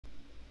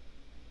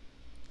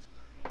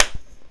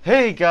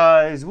Hey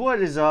guys,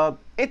 what is up?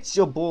 It's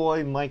your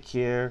boy Mike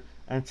here,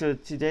 and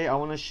today I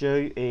want to show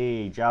you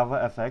a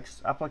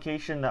Javafx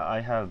application that I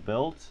have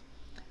built.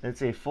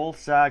 It's a full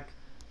stack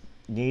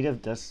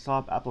native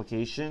desktop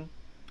application,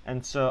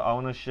 and so I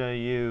want to show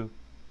you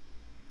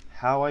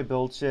how I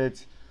built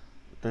it,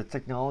 the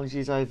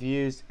technologies I've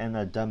used, and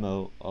a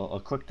demo, a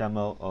quick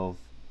demo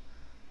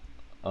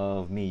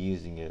of me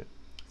using it.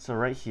 So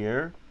right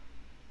here,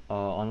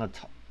 on the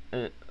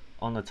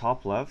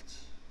top left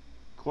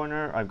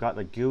corner, I've got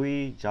the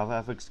GUI,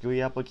 Javafx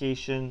GUI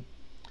application.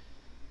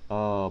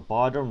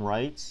 Bottom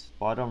right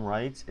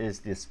is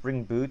the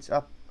Spring Boot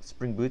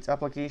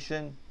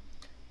application,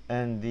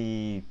 and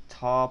the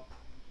top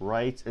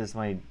right is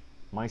my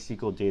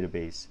MySQL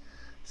database.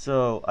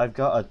 So I've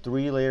got a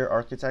three-layer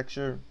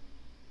architecture.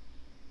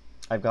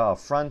 I've got a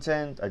front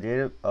end,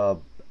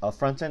 a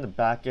front end, a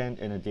back end,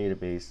 and a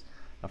database.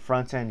 A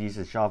front end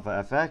uses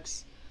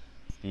JavaFX.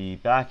 The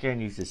back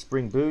end uses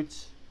Spring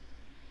Boot,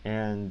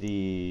 and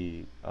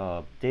the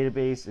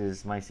database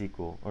is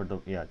MySQL, or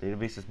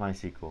database is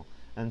MySQL.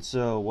 And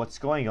so what's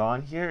going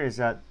on here is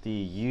that the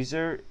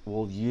user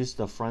will use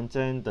the front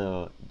end,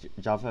 the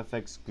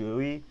JavaFX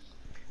GUI,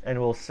 and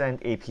will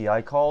send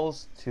API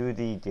calls to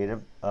the to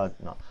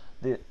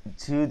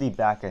the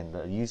backend.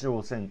 The user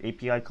will send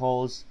API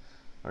calls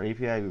or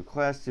API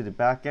requests to the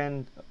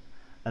backend,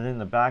 and then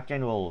the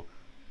backend will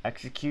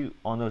execute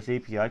on those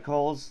API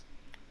calls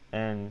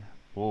and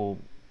will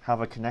have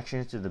a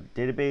connection to the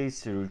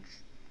database to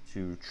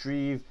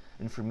retrieve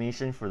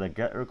information for the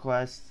GET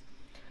request,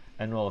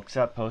 and will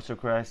accept POST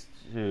requests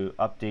to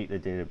update the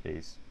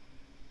database.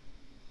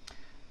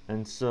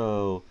 And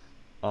so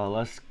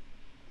let's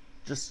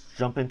just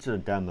jump into the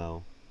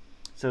demo.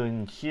 So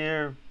in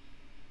here,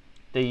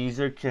 the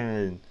user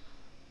can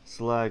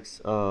select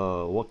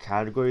what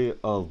category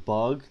of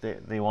bug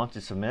they want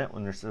to submit.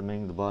 When they're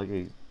submitting the bug,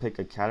 they pick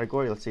a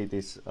category. Let's say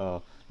they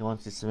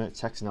want to submit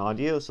text and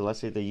audio. So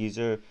let's say the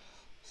user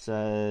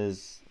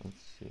says, let's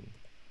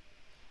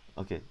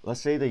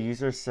say the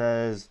user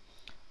says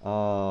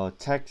the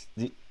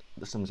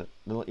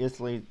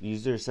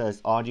user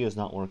says audio is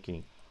not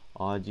working.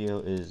 Audio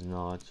is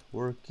not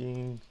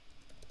working.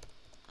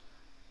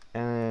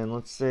 And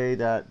let's say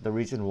that the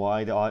reason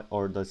why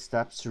the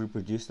steps to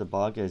reproduce the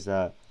bug is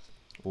that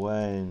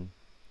when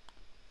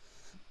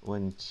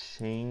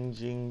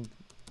changing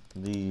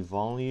the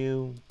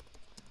volume,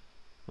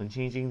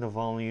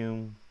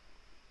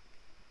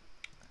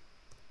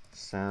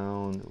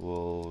 sound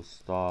will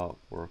stop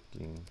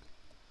working.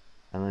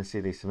 And let's say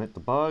they submit the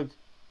bug,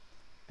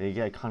 they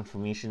get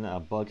confirmation that a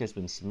bug has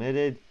been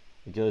submitted.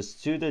 It goes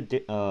to the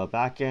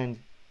backend,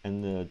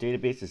 and the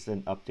database is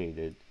then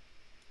updated.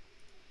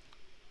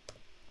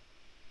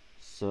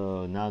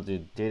 So now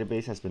the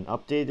database has been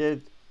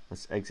updated.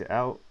 Let's exit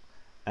out,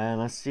 and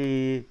let's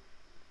see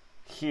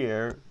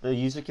here, the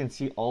user can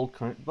see all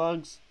current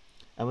bugs,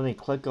 and when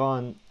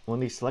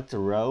they select a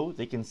row,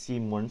 they can see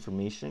more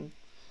information,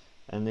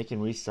 and they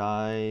can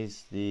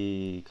resize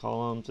the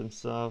columns and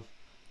stuff.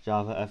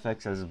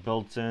 JavaFX has a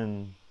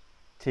built-in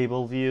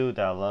table view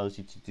that allows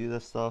you to do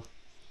this stuff,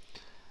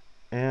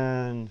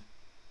 and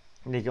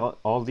they got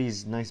all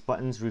these nice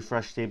buttons: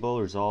 refresh table,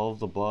 resolve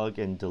the bug,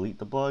 and delete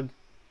the bug.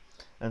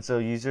 And so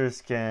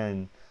users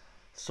can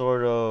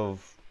sort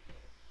of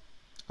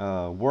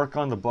work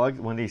on the bug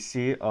when they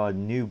see a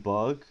new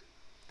bug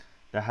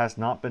that has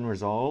not been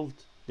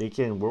resolved. They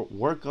can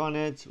work on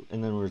it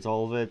and then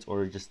resolve it,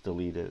 or just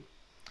delete it.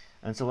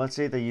 And so let's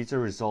say the user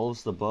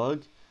resolves the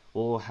bug.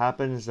 What will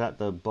happen is that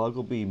the bug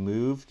will be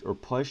moved or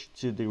pushed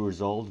to the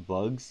resolved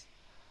bugs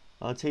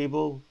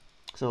table.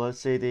 So let's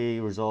say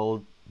they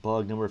resolved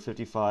bug number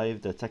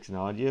 55, the text and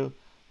audio.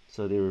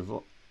 So they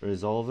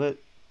resolve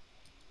it.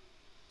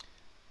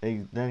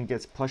 It then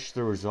gets pushed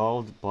to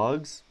resolved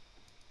bugs,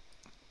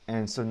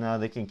 and so now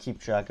they can keep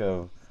track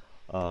of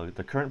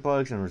the current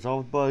bugs and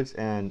resolved bugs,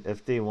 and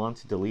if they want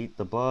to delete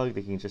the bug,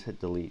 they can just hit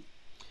delete,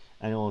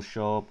 and it will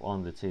show up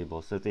on the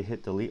table. So if they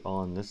hit delete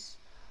on this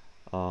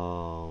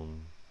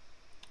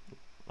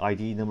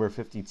ID number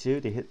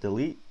 52, they hit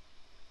delete,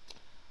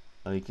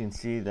 you can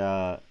see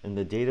that in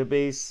the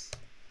database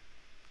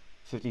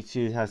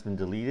 52 has been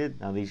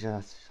deleted. Now they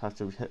just have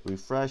to hit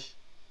refresh,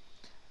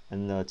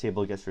 and the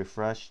table gets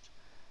refreshed.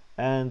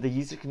 And the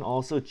user can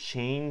also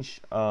change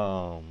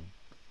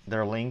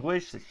their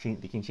language.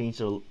 They can change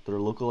their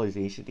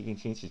localization. They can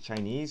change to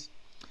Chinese,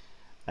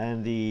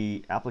 and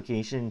the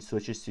application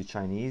switches to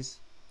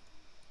Chinese.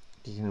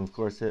 You can of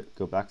course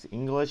go back to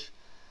English.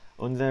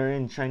 When they're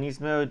in Chinese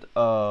mode,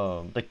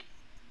 all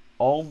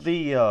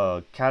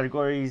the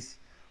categories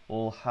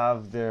will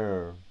have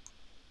their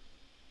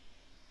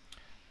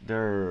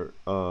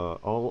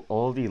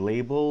all the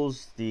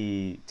labels,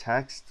 the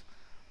text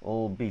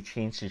will be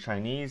changed to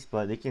Chinese,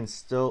 but they can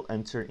still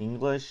enter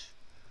English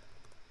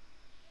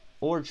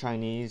or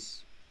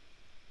Chinese,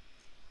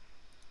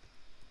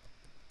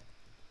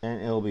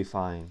 and it'll be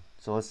fine.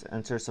 So let's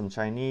enter some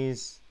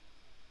Chinese,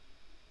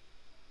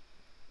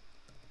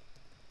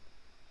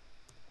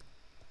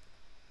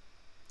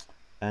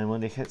 and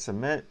when they hit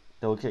submit,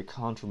 they'll get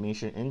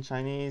confirmation in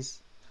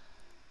Chinese.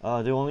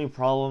 The only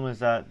problem is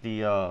that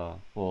the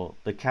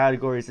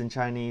category is in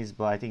Chinese,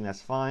 but I think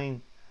that's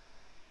fine.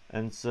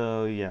 And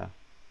so yeah,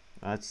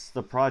 that's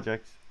the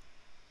project.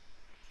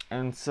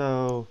 And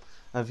so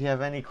if you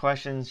have any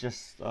questions,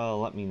 just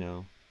let me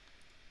know,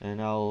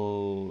 and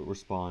I'll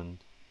respond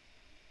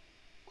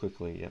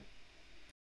quickly. Yep.